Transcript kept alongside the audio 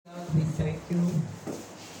we thank you.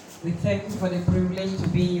 We thank you for the privilege to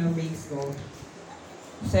be in your midst, Lord.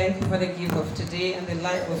 Thank you for the gift of today and the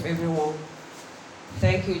life of everyone.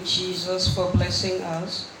 Thank you, Jesus, for blessing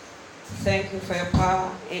us. Thank you for your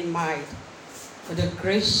power and might, for the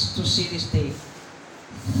grace to see this day.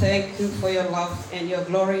 Thank you for your love and your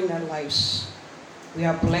glory in our lives. We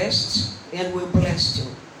are blessed and we bless you.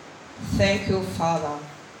 Thank you, Father.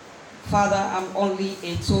 Father, I'm only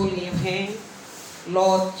a tool in your hand.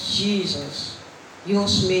 Lord Jesus,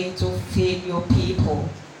 use me to feed your people.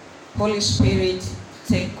 Holy Spirit,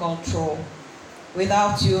 take control.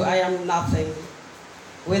 Without you, I am nothing.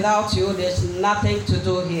 Without you, there's nothing to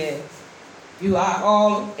do here. You are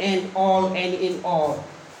all and in all.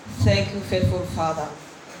 Thank you, faithful Father.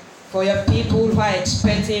 For your people who are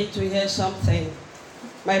expecting to hear something,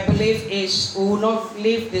 my belief is we will not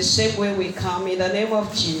live the same way we come, in the name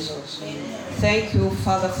of Jesus. Amen. Thank you,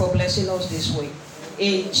 Father, for blessing us this way.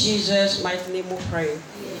 In Jesus' mighty name we pray.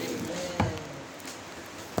 Amen.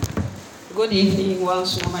 Good evening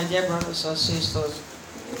once more, my dear brothers and sisters.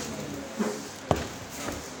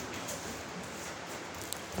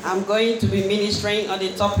 I'm going to be ministering on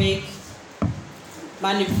the topic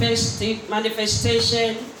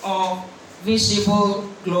manifestation of visible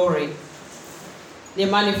glory. The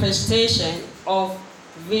manifestation of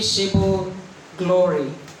visible glory.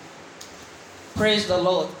 Praise the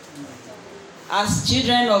Lord. As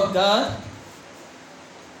children of God,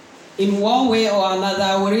 in one way or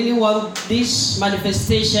another, we really want this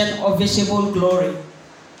manifestation of visible glory.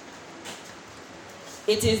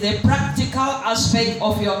 It is the practical aspect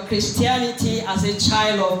of your Christianity as a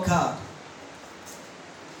child of God.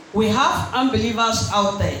 We have unbelievers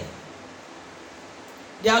out there.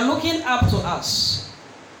 They are looking up to us.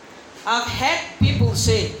 I've heard people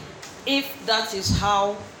say, if that is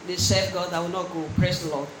how they serve God, I will not go. Praise the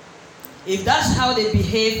Lord. If that's how they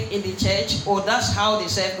behave in the church, or that's how they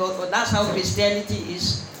serve God, or that's how Christianity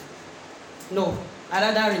is, no,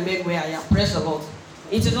 I'd rather remain where I am. Praise the Lord.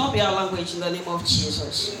 It will not be our language in the name of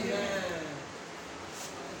Jesus. Amen.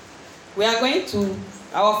 We are going to,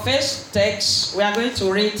 our first text, we are going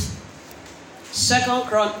to read 2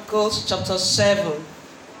 Chronicles chapter 7.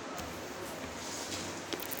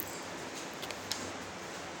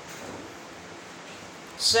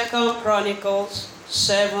 2 Chronicles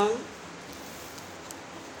 7,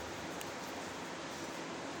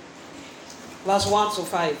 verse 1 to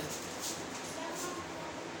 5.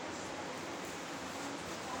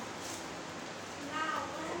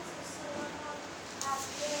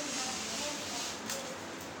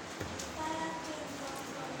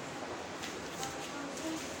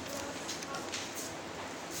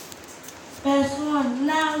 Verse 1.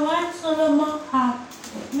 Now when Solomon had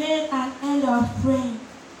made an end of praying,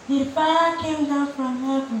 the fire came down from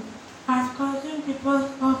heaven and consumed the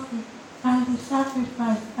burnt offering and the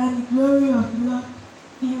sacrifice, and the glory of the Lord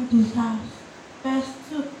filled his house. Verse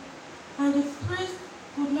 2. And the priest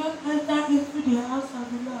could not enter into the house of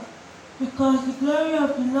the Lord, because the glory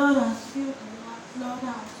of the Lord has filled the Lord's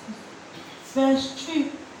house. Verse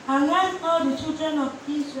 3. And when all the children of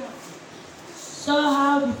Israel saw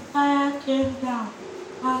how the fire came down,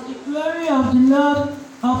 and the glory of the Lord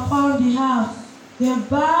upon the house, they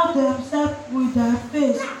bowed themselves with their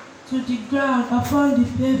face to the ground upon the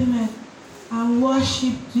pavement, and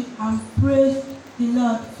worshipped and praised the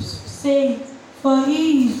Lord, saying, For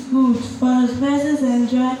he is good, for his mercies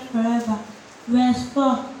endure forever. Verse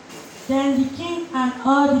 4. Then the king and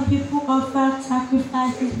all the people offered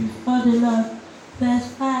sacrifices before the Lord. Verse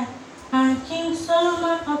 5. And King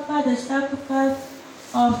Solomon offered a sacrifice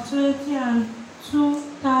of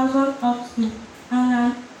 22,000 oxen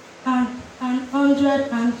and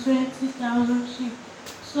 120,000 sheep.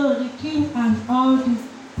 So the king and all the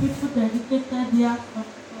people dedicated their offering.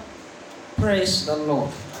 Praise the Lord.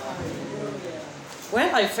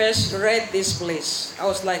 When I first read this place, I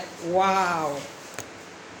was like, wow.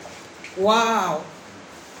 Wow.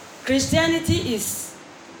 Christianity is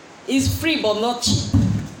free but not cheap.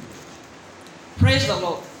 Praise the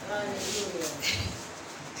Lord.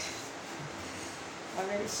 I'm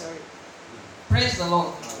very sorry. Praise the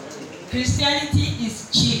Lord. Christianity is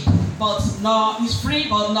cheap, but not, is free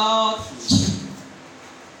but not cheap.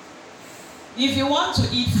 If you want to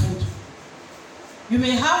eat food, you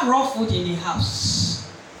may have raw food in the house.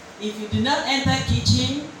 If you do not enter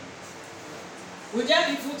kitchen, will there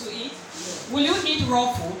be food to eat? Will you eat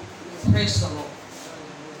raw food? Praise the Lord.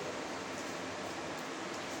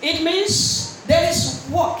 It means there is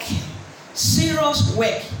work, serious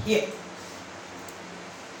work here.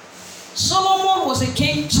 Solomon was a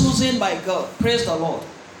king chosen by God. Praise the Lord.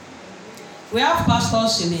 We have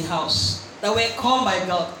pastors in the house that were called by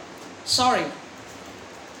God. Sorry.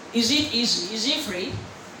 Is it easy? Is it free?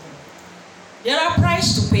 There are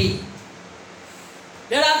prices to pay.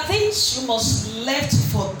 There are things you must left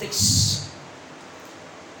for this.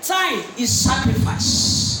 Time is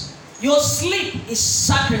sacrifice. Your sleep is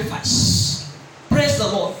sacrifice. Praise the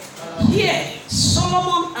Lord. Here,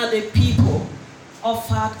 Solomon and the people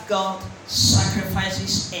offered God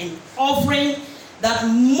sacrifices and offering that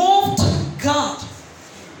moved God.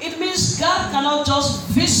 It means God cannot just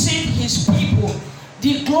visit his people.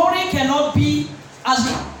 The glory cannot be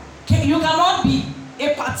you cannot be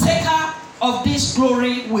a partaker of this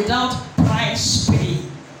glory without price paying.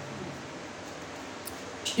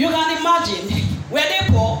 You can imagine, were they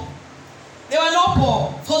poor? They were not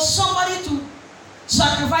poor. For somebody to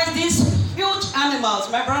sacrifice these huge animals,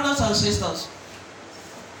 my brothers and sisters.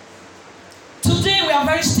 Today we are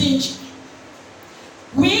very stingy.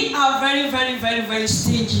 We are very, very, very, very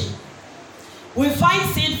stingy. We find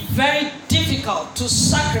it very difficult to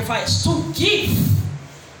sacrifice, to give.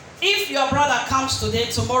 If your brother comes today,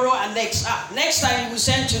 tomorrow, and next time you will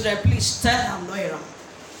send children, please tell them no around.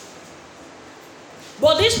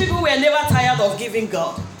 But these people were never tired of giving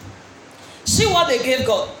God. See what they gave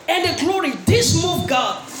God. And the glory, this moved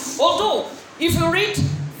God. Although, if you read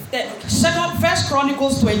First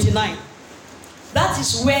Chronicles 29, that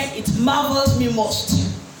is where it marvels me most.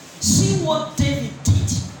 See what David did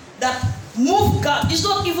that moved God. It's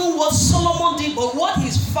not even what Solomon did, but what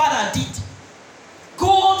his father did.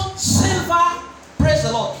 Gold, silver, praise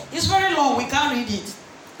the Lord. It's very long, we can't read it.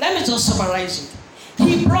 Let me just summarize it.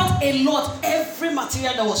 He brought a lot, every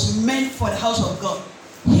material that was meant for the house of God.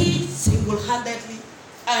 He single-handedly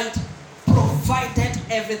and provided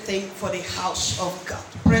everything for the house of God.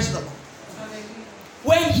 Praise the Lord.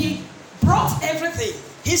 When he brought everything,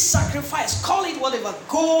 his sacrifice, call it whatever,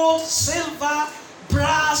 gold, silver,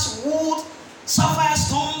 brass, wood, sapphire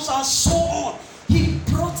stones, and so on. He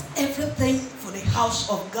brought everything for the house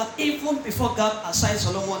of God, even before God assigned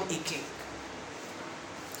Solomon a king.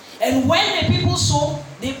 And when the people saw,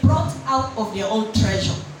 they brought out of their own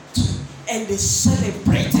treasure too, and they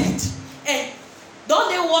celebrated. And don't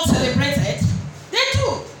they what celebrated? They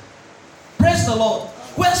do. Praise the Lord.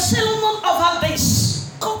 When Solomon offered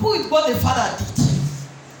this, coupled with what the father did,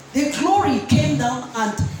 the glory came down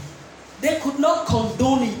and they could not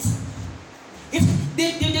condone it.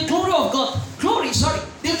 The glory of God,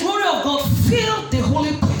 the glory of God filled the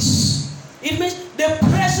holy place. It means the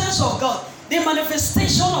presence of God, the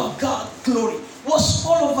manifestation of God, glory, was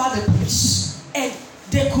all over the place. And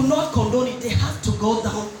they could not condone it. They had to go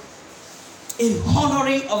down in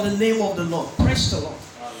honoring of the name of the Lord. Praise the Lord.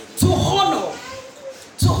 To honor.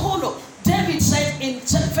 David said in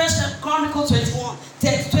 1 Chronicles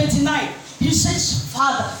 29, he says,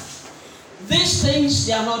 Father, these things,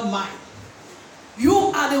 they are not mine. You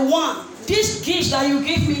are the one. These gifts that you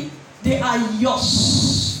give me, they are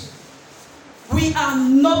yours. We are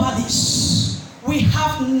nobodies. We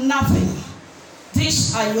have nothing.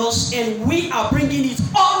 These are yours and we are bringing it.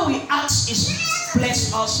 All we ask is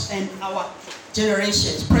bless us and our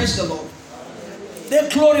generations. Praise the Lord. The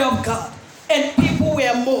glory of God. And people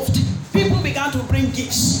were moved. People began to bring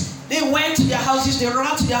gifts. They went to their houses, they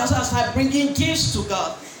ran to their houses and started bringing gifts to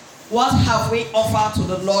God. What have we offered to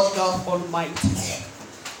the Lord God Almighty?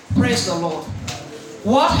 Praise the Lord.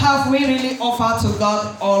 What have we really offered to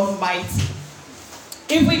God Almighty?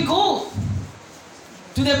 If we go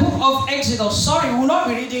to the book of Exodus, we will not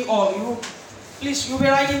be reading all. You'll be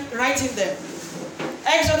writing them.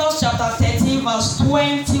 Exodus chapter 13, verse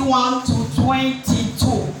 21 to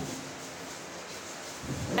 22.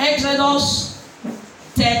 Exodus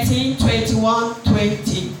 13, 21,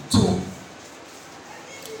 22.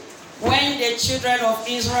 When the children of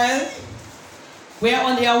Israel were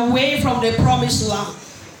on their way from the promised land,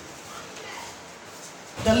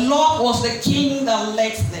 the Lord was the king that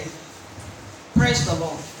led them. Praise the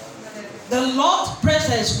Lord. The Lord's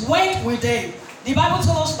presence went with them. The Bible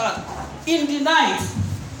tells us that in the night,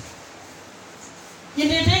 in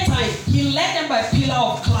the daytime, he led them by pillar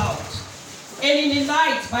of cloud, and in the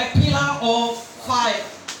night by pillar of fire.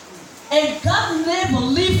 And God never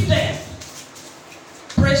left them.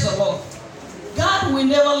 Praise the Lord. God will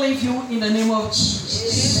never leave you in the name of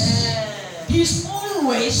Jesus. Amen. He's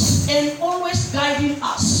always guiding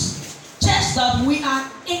us. Just that we are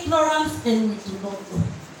ignorant and we do not know.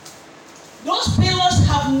 Those pillars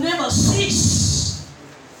have never ceased.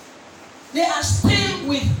 They are still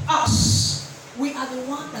with us. We are the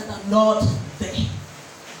ones that are not there.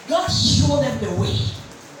 God showed them the way.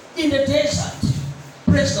 In the desert.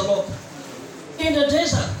 Praise the Lord. In the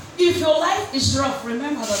desert. If your life is rough,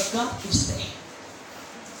 remember that God is there.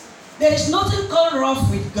 There is nothing called rough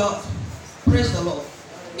with God. Praise the Lord.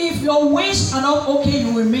 If your ways are not okay,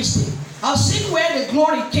 you will miss it. I've seen where the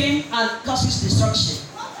glory came and causes destruction.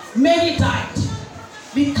 Many died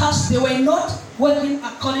because they were not working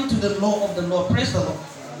according to the law of the Lord. Praise the Lord.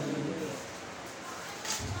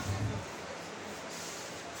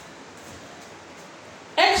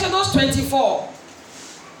 Exodus 24.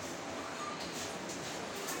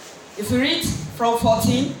 If we read from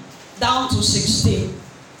 14 down to 16.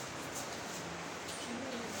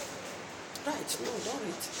 Right, no, don't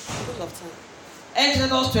read. Because of time.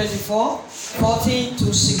 Exodus 24, 14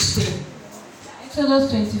 to 16. Exodus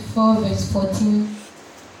 24, verse 14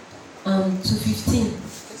 to 15.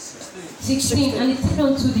 16. And it said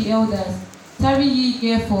unto the elders, Tarry ye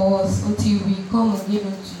here for us until we come again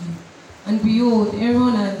unto you. And behold,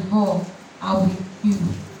 Aaron and Hur are with you.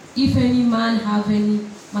 If any man have any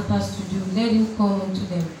matters to do, let him come unto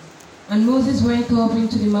them. And Moses went up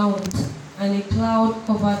into the mount, and a cloud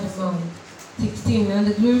covered the mount. 16. And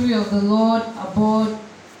the glory of the Lord abode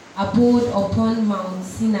upon Mount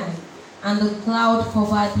Sinai, and the cloud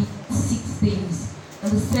covered it 6 days.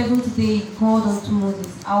 And the 7th day he called unto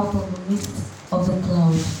Moses out of the midst of the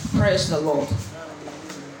cloud. Praise the Lord.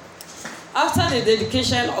 After the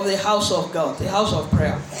dedication of the house of God, the house of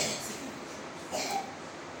prayer,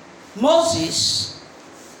 Moses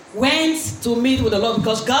went to meet with the Lord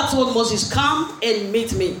because God told Moses, come and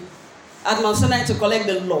meet me at Mount Sinai to collect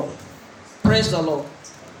the law. Praise the Lord.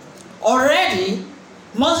 Already,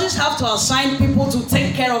 Moses have to assign people to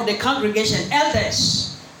take care of the congregation,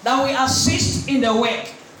 elders, that will assist in the work.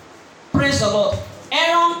 Praise the Lord.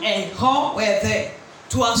 Aaron and Hur were there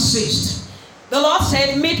to assist. The Lord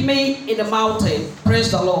said, meet me in the mountain. Praise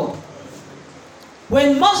the Lord.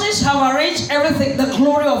 When Moses have arranged everything, the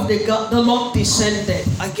glory of the Lord descended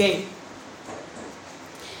again.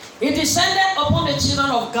 It descended upon the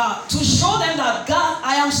children of God to show them that God,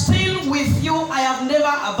 I am still with you. I have never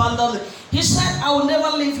abandoned you. He said, I will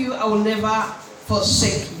never leave you. I will never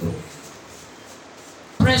forsake you.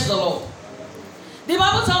 Praise the Lord. The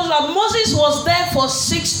Bible tells us that Moses was there for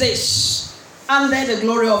 6 days under the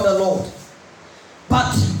glory of the Lord.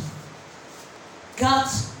 But God,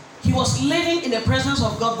 he was living in the presence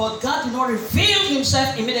of God, but God did not reveal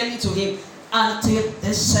himself immediately to him until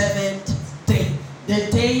the 7th day. The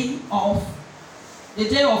day of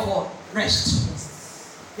what?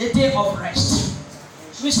 Rest. The day of rest.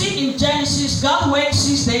 We see in Genesis, God worked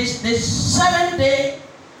 6 days. The 7th day,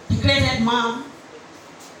 he created man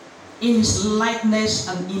in his likeness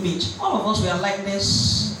and image. All of us, we are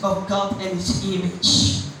likeness of God and his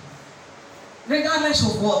image. Regardless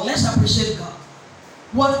of what, let's appreciate God.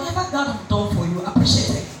 Whatever God has done for you,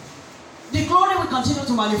 appreciate it. The glory will continue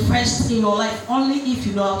to manifest in your life only if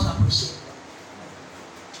you know how to appreciate.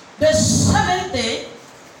 The 7th day,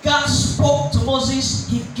 God spoke to Moses.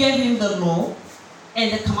 He gave him the law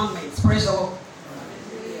and the commandments. Praise the Lord.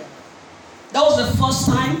 That was the first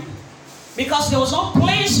time, because there was no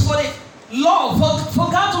place for the law,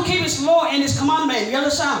 for God to keep his law and his commandment. You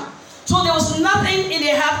understand? So there was nothing in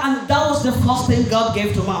the heart, and that was the first thing God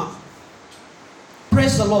gave to man.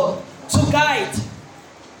 Praise the Lord. To guide.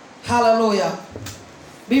 Hallelujah.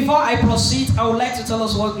 Before I proceed, I would like to tell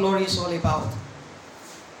us what glory is all about.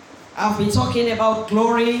 I've been talking about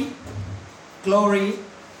glory. Glory.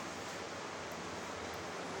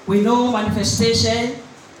 We know manifestation,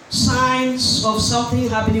 signs of something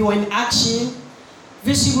happening or in action,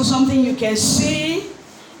 visible, something you can see.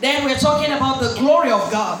 Then we're talking about the glory of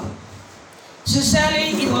God.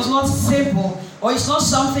 Sincerely, it was not simple, or it's not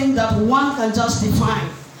something that one can just define,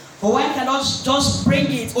 or one cannot just bring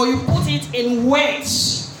it, or you put it in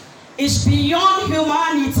words. It's beyond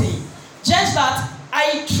humanity. Just that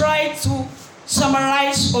I try to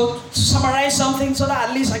summarize something so that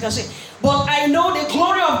at least I can say. But I know the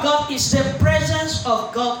glory of God is the presence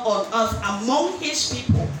of God on earth among his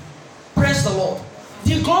people. Praise the Lord.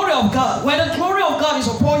 The glory of God. When the glory of God is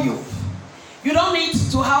upon you, you don't need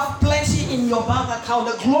to have plenty in your bank account.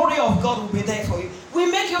 The glory of God will be there for you. We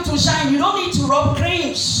make you to shine. You don't need to rub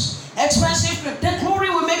creams, expensive cream. The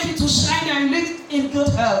glory will make you to shine and live in good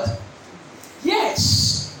health.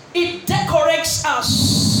 Yes, it decorates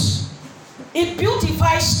us. It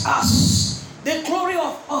beautifies us. The glory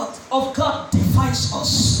of God defines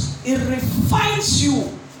us. It refines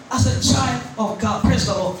you as a child of God. Praise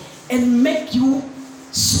the Lord. And make you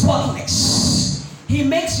spotless. He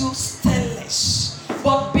makes you stainless.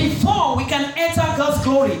 But before we can enter God's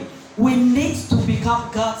glory, we need to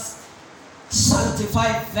become God's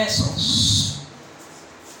sanctified vessels.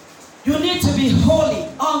 You need to be holy.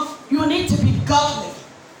 You need to be godly.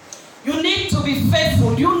 You need to be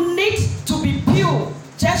faithful. You need to be pure.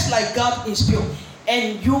 Just just like God is pure.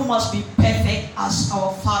 And you must be perfect as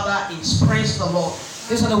our Father is. Praise the Lord.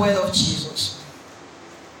 These are the words of Jesus.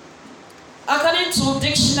 According to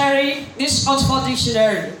dictionary, this Oxford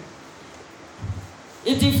Dictionary,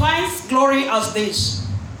 it defines glory as this: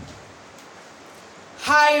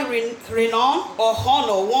 high renown or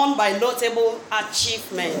honor won by notable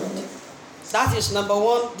achievement. That is number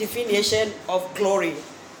one definition of glory,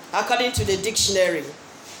 according to the dictionary.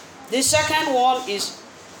 The second one is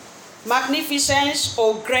magnificence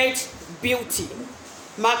or great beauty.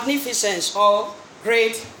 Magnificence or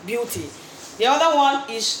great beauty. The other one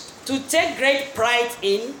is to take great pride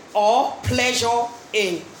in or pleasure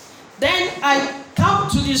in. Then I come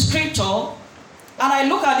to the scripture and I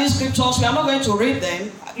look at these scriptures. We are not going to read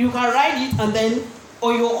them. You can write it and then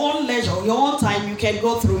on your own leisure, your own time, you can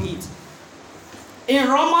go through it. In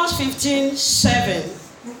Romans 15:7,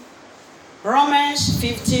 Romans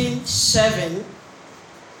 15:7,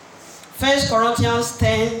 1 Corinthians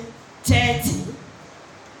 10:30,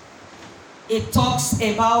 it talks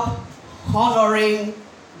about honoring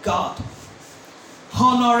God.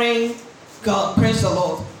 Honoring God. Praise the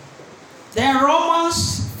Lord. Then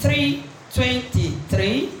Romans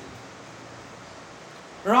 3:23,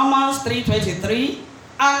 Romans 3:23,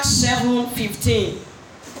 Acts 7:15,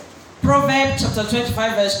 Proverbs chapter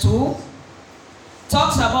 25 verse 2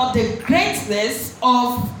 talks about the greatness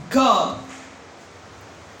of God.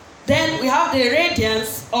 Then we have the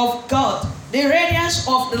radiance of God, the radiance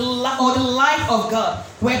of the light of God.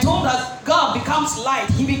 We're told that God becomes light.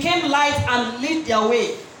 He became light and lit their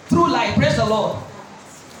way through light. Praise the Lord.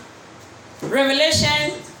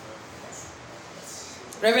 Revelation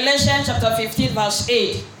chapter 15 verse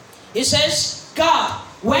 8. It says, God,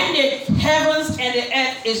 when the heavens and the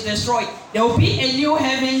earth is destroyed, there will be a new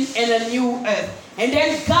heaven and a new earth. And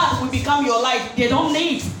then God will become your light. They don't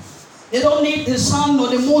need the sun nor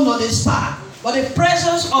the moon nor the star. But the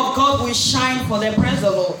presence of God will shine for them. Praise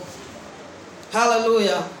the Lord.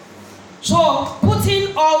 Hallelujah. So,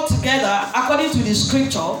 putting all together according to the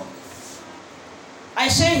scripture, I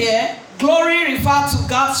say here, glory refers to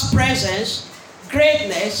God's presence,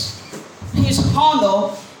 greatness, His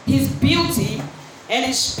honor, His beauty, and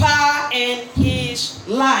His power and His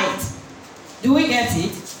light. Do we get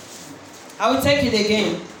it? I will take it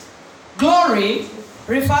again. Glory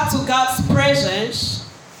refers to God's presence,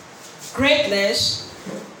 greatness,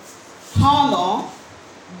 honor,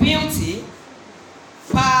 beauty,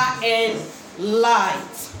 power and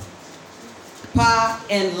light. Power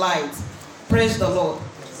and light. Praise the Lord.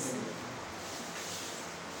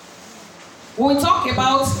 When we talk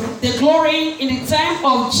about the glory in the time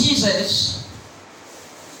of Jesus,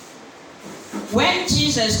 when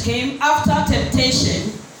Jesus came after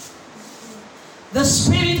temptation, the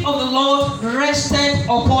Spirit of the Lord rested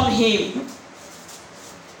upon Him.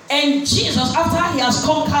 And Jesus, after He has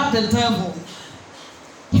conquered the devil,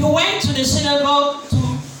 He went to the synagogue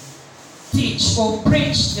to teach or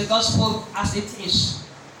preach the gospel as it is.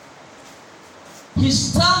 He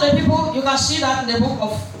told the people, you can see that in the book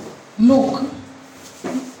of Luke.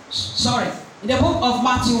 In the book of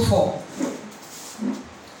Matthew 4.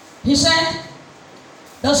 He said,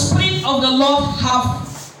 the Spirit of the Lord have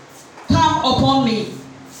come upon me.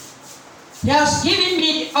 He has given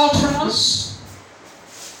me the utterance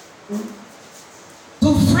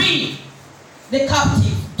to free the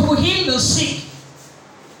captive, to heal the sick,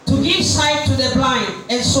 to give sight to the blind,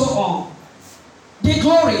 and so on. The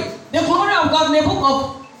glory of God in the book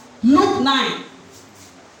of Luke 9,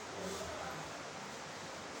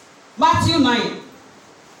 Matthew 9,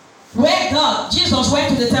 where Jesus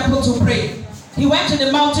went to the temple to pray. He went to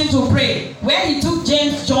the mountain to pray, where He took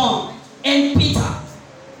James, John, and Peter.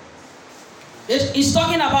 It's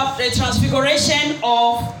talking about the transfiguration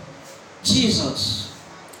of Jesus.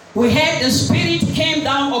 We heard the Spirit came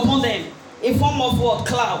down upon them in form of what?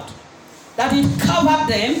 Cloud. That it covered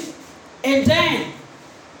them. And then,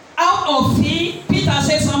 out of it, Peter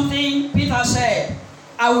said something. Peter said,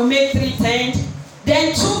 I will make 3 tents.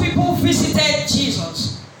 Then 2 people visited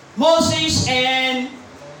Jesus. Moses and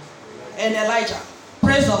Elijah.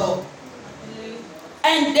 Praise the Lord.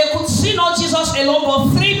 And they could see not Jesus alone,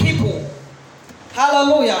 but 3 people.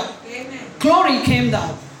 Hallelujah. Amen. Glory came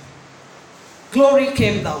down. Glory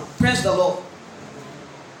came down. Praise the Lord.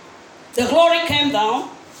 The glory came down,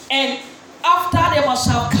 and after they must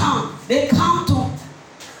have come, they come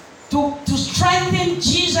to strengthen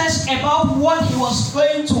Jesus about what He was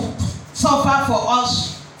going to suffer for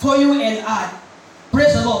us, for you and I.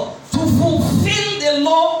 Praise the Lord. To fulfill the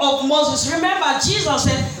law of Moses. Remember, Jesus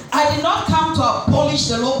said, I did not come to abolish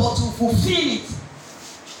the law, but to fulfill it.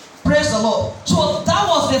 Praise the Lord. So that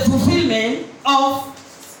was the fulfillment of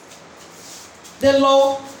the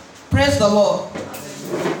law. Praise the Lord.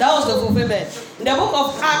 That was the fulfillment. In the book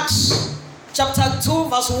of Acts, chapter 2,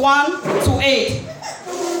 verse 1 to 8,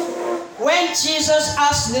 when Jesus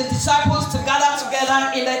asked the disciples to gather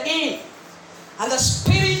together in the inn, and the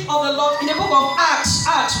Spirit of the Lord, in the book of Acts,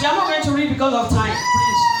 we are not going to read because of time,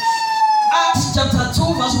 please. Acts chapter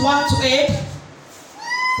 2, verse 1 to 8,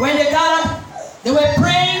 when they gathered, they were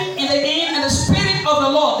praying in the inn, and the Spirit of the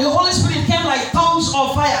Lord, the Holy Spirit, came like tongues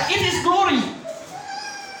of fire. It is glory.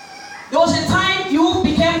 There was a time you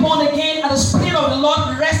became born again, and the Spirit of the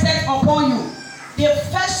Lord rested upon you. The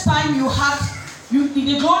first time you had,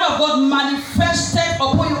 the glory of God manifested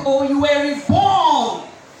upon you, or you were reborn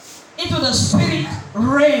into the Spirit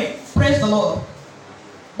realm. Praise the Lord.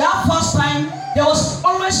 That first time, there was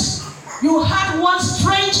always, you had one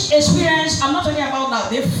strange experience. I'm not talking about now.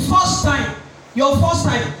 The first time, your first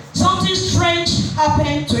time, something strange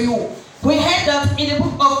happened to you. We heard that in the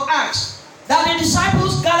book of Acts, that the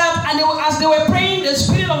disciples gathered, and as they were praying, the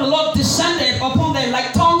Spirit of the Lord descended upon them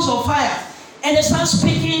like tongues of fire, and they started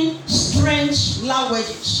speaking strange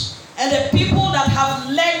languages. And the people that have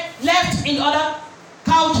left in other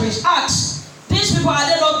countries asked, these people, are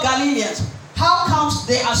they not Galileans? How comes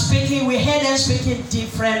they are speaking? We heard them speaking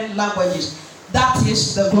different languages. That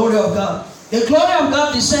is the glory of God. The glory of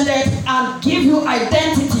God descended and give you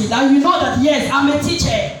identity. That you know that, yes, I'm a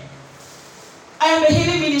teacher. I am a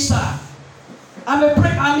healing minister.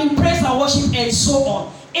 I'm in praise and worship and so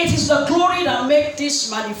on. It is the glory that makes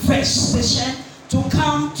this manifestation to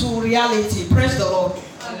come to reality. Praise the Lord.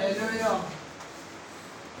 Hallelujah.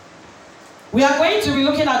 We are going to be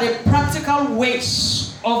looking at the practical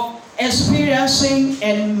ways of experiencing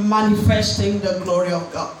and manifesting the glory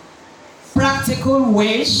of God. Practical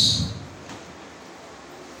ways.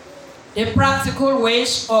 The practical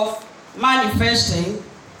ways of manifesting,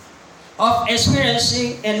 of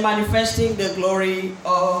experiencing and manifesting the glory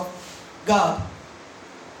of God.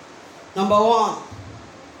 Number one,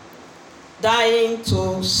 dying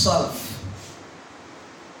to self.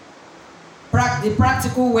 The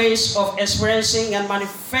practical ways of experiencing and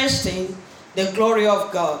manifesting the glory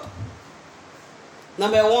of God.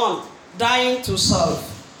 Number one, dying to self.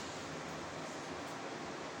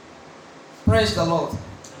 Praise the Lord.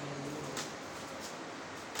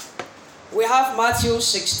 We have Matthew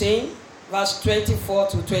 16, verse 24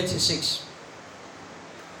 to 26.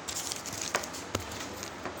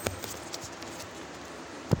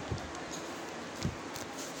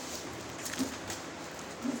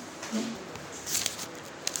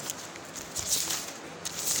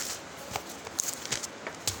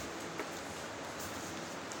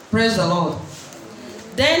 Praise the Lord.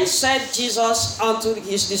 Then said Jesus unto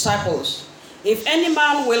his disciples, if any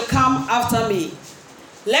man will come after me,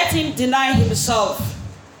 let him deny himself,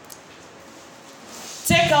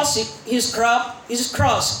 take up his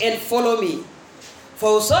cross and follow me.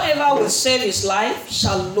 For whosoever will save his life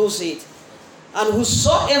shall lose it, and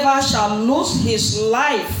whosoever shall lose his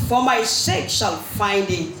life for my sake shall find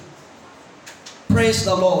it. Praise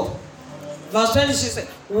the Lord. Verse 26 says,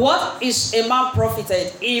 what is a man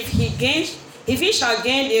profited if he shall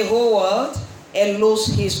gain the whole world and lose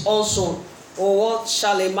his own soul? Or what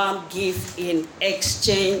shall a man give in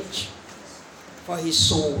exchange for his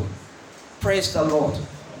soul? Praise the Lord.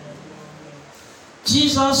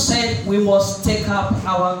 Jesus said we must take up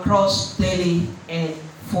our cross daily and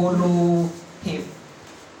follow him.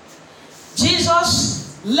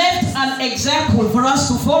 Jesus left an example for us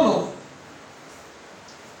to follow.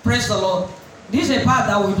 Praise the Lord. This is a part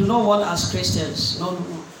that we do not want as Christians. No.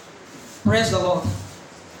 Praise the Lord.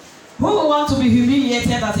 Who will want to be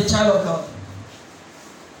humiliated as a child of God?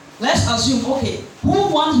 Let's assume, okay,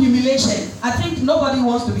 who wants humiliation? I think nobody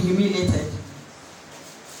wants to be humiliated.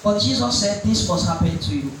 But Jesus said this must happen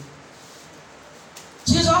to you.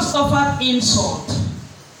 Jesus suffered insult.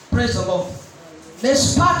 Praise the Lord. They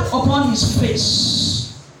spat upon his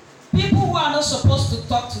face. People who are not supposed to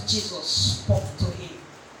talk to Jesus spoke to him.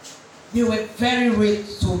 They were very rude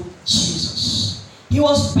to Jesus. He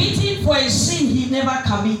was beaten for a sin he never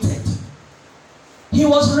committed. He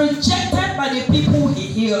was rejected by the people he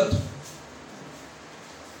healed.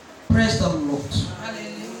 Praise the Lord.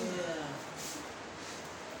 Hallelujah.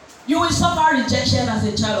 You will suffer rejection as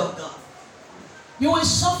a child of God. You will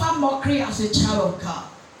suffer mockery as a child of God.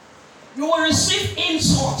 You will receive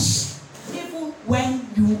insults even when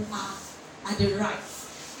you are at the right.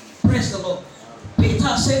 Praise the Lord.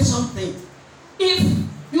 Peter said something. If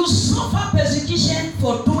you suffer persecution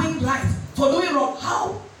for doing right, for doing wrong,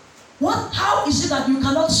 how is it that you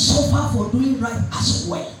cannot suffer for doing right as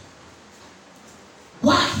well?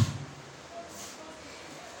 Why?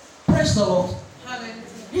 Praise the Lord. Hallelujah.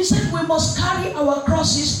 He He said we must carry our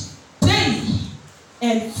crosses daily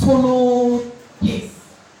and follow him.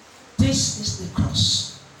 This is the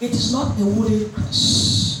cross. It is not a wooden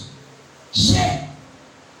cross. Shame.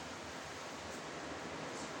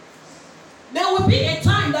 There will be a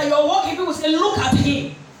time that you're walking, people will say, look at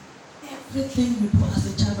him. Everything you do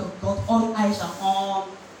as a child of God, all eyes are on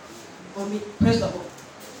me. Praise the Lord.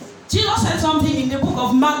 Jesus said something in the book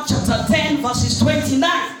of Mark chapter 10 verses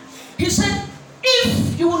 29. He said,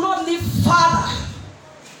 if you will not leave father,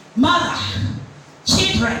 mother,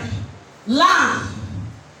 children, land,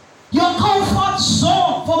 your comfort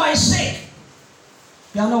zone for my sake,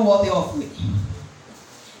 you are not worthy of me.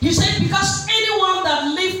 He said, because anyone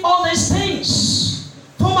that leave all these things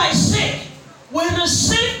for my sake will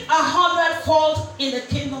receive 100-fold in the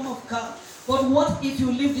kingdom of God. But what if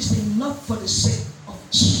you leave this thing not for the sake of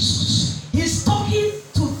Jesus? He's talking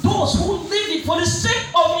to those who leave it for the sake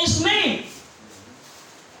of his name.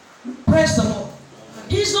 Praise the Lord.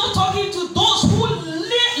 He's not talking to those who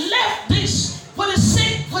left this for the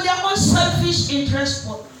sake, for their own selfish interest,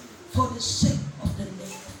 but for the sake of the name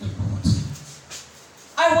of the Lord.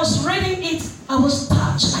 I was reading it, I was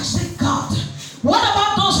touched. I said, God, what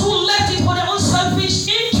about those who left it for their own selfish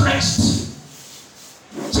interest?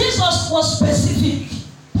 Jesus was specific.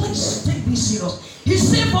 Please take this serious. He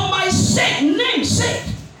said, for my sake, name's sake.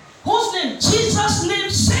 Whose name? Jesus'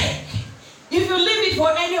 name's sake. If you leave it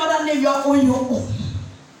for any other name, you are on your own.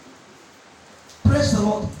 Praise the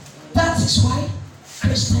Lord. That is why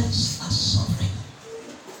Christians are suffering.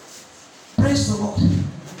 Praise the Lord.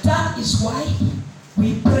 That is why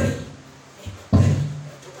we pray and pray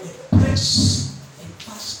and press and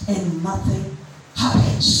fast and nothing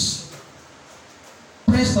happens.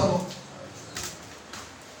 Praise the Lord.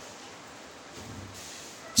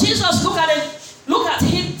 Jesus, look at it. Look at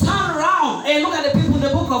him, turn around and look at the people in the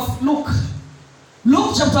book of Luke.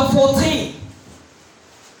 Luke chapter 14,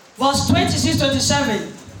 verse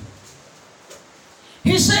 26-27.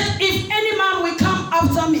 He said, if any man will come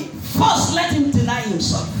after me, first let him deny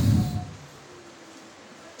himself.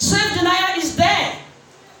 Self-denial is there.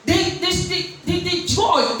 The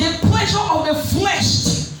joy, the pleasure of the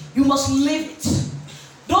flesh, you must live it.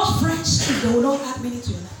 Those friends, if they will not add meaning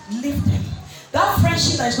to your life, leave them. That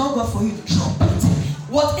friendship that is not good for you, drop it.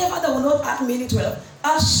 Whatever that will not add meaning to your life.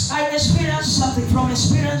 As I experienced something from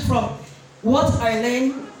what I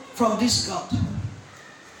learned from this God.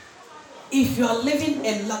 If you are living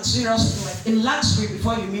a luxurious life, in luxury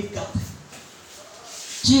before you meet God,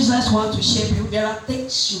 Jesus wants to shape you. There are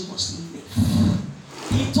things you must live.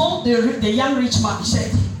 He told the young rich man, he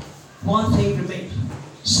said, one thing remains.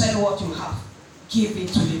 Sell what you have. Give it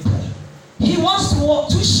to the poor. He wants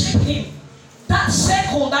to shape him. That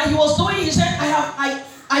circle that he was doing, he said,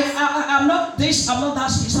 I'm not this, I'm not that.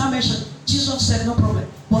 It's not mentioned. Jesus said, no problem.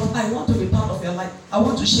 But I want to be part of your life. I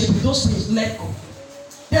want to shape you. Those things, let go.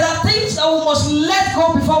 There are things that we must let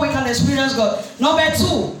go before we can experience God. Number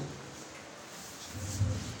two.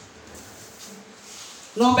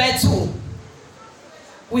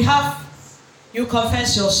 We have, you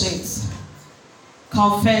confess your sins.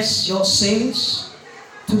 Confess your sins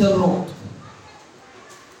to the Lord.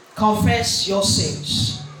 Confess your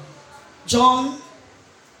sins.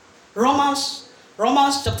 Romans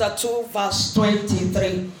chapter 2 verse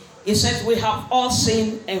 23. It says we have all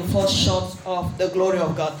sinned and fall short of the glory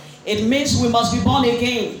of God. It means we must be born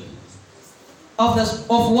again of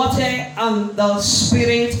water and the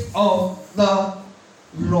Spirit of the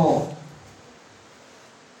Lord.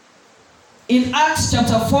 In Acts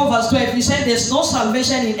chapter 4 verse 12, he said there's no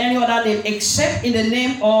salvation in any other name except in the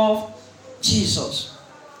name of Jesus.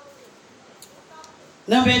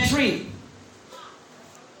 Number 3,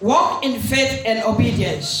 walk in faith and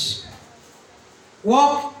obedience.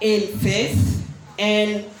 Walk in faith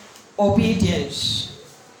and obedience.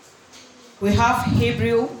 We have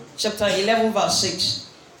Hebrew chapter 11 verse 6.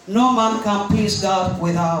 No man can please God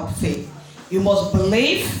without faith. You must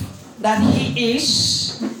believe that He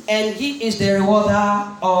is, and He is the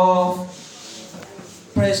rewarder of.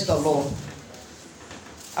 Praise the Lord.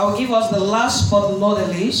 I will give us the last but not the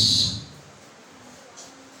least.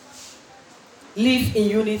 Live in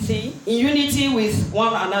unity with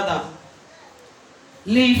one another.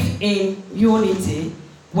 Live in unity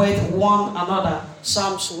with one another.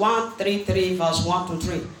 Psalms 133 verse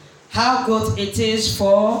 1-3. How good it is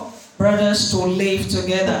for brothers to live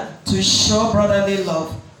together, to show brotherly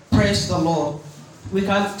love. Praise the Lord. We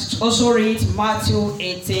can also read Matthew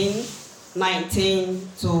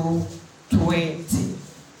 18:19-20.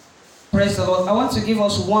 Praise the Lord. I want to give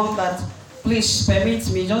us one that, please permit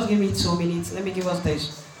me, just give me 2 minutes. Let me give us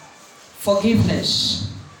this. Forgiveness.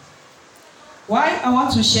 Why I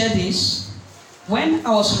want to share this, when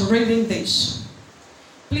I was reading this,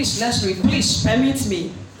 please, let's read. Please, permit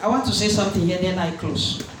me. I want to say something here, then I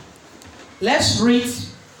close. Let's read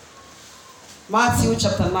Matthew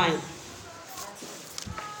chapter 9.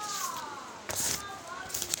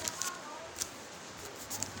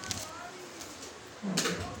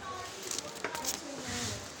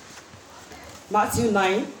 Matthew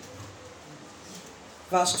 9,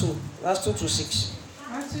 verse 2 to 6.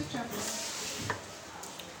 Matthew chapter.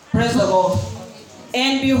 Praise the Lord.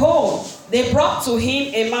 And behold, they brought to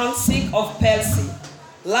him a man sick of palsy,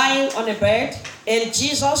 lying on a bed. And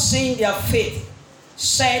Jesus, seeing their faith,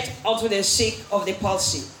 said unto the sick of the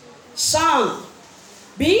palsy, Son,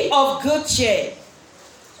 be of good cheer,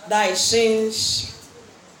 thy sins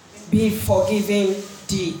be forgiven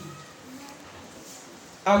thee.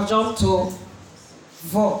 I'll jump to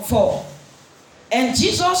 4. And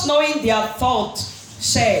Jesus, knowing their thought,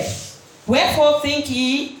 said, Wherefore think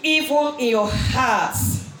ye evil in your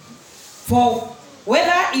hearts? For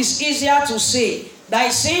whether is easier to say, Thy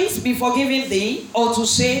sins be forgiven thee, or to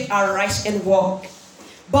say, Arise and walk?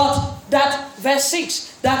 But that, verse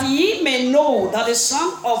 6, that ye may know that the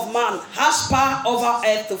Son of Man has power over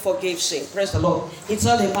earth to forgive sin. Praise the Lord. He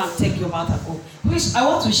told the man, take your mat and go. Please, I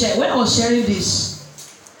want to share. When I was sharing this,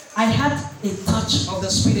 I had a touch of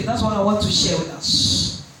the Spirit. That's what I want to share with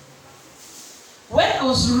us. When I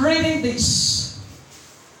was reading this,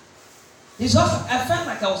 it's just, I felt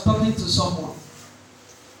like I was talking to someone.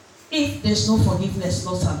 If there's no forgiveness,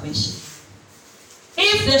 no salvation.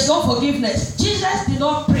 If there's no forgiveness, Jesus did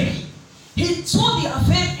not pray. He told the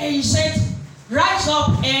faith and he said, Rise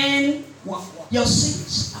up and walk. Your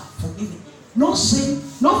sins are forgiven. No sin,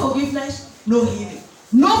 no forgiveness, no healing.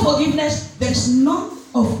 No forgiveness, there's none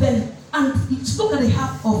of them. And look at the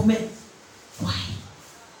heart of men. Why?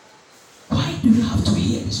 Why do you have to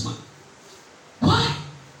hear this man? Why?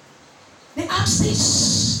 They ask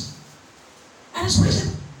this. And it's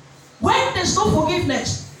reason. When there's no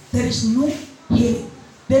forgiveness, there is no healing.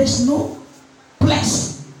 There is no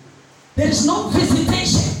blessing. There is no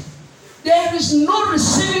visitation. There is no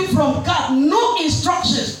receiving from God. No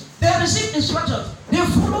instructions. They receive instructions. They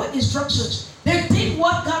follow instructions. They did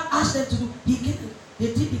what God asked them to do. He gave them.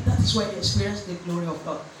 They did it. That is why they experienced the glory of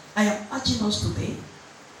God. I am urging us today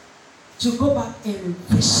to go back and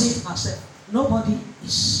visit ourselves. Nobody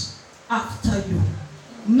is after you.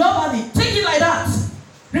 Nobody. Take it like that.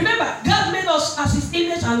 Remember, God made us as His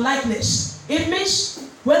image and likeness. It means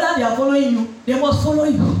whether they are following you, they must follow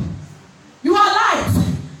you. You are light.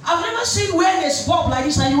 I've never seen where there's bulb like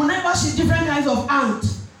this, and you will never see different kinds of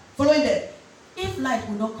ants following them. If light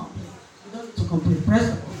will not complain, you don't need to complain. Praise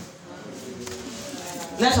the Lord.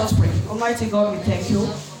 Let us pray. Almighty God, we thank you.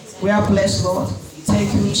 We are blessed, Lord.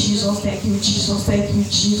 Thank you, Jesus. Thank you, Jesus. Thank you,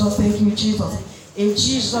 Jesus. Thank you, Jesus. In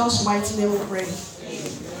Jesus' mighty name we pray.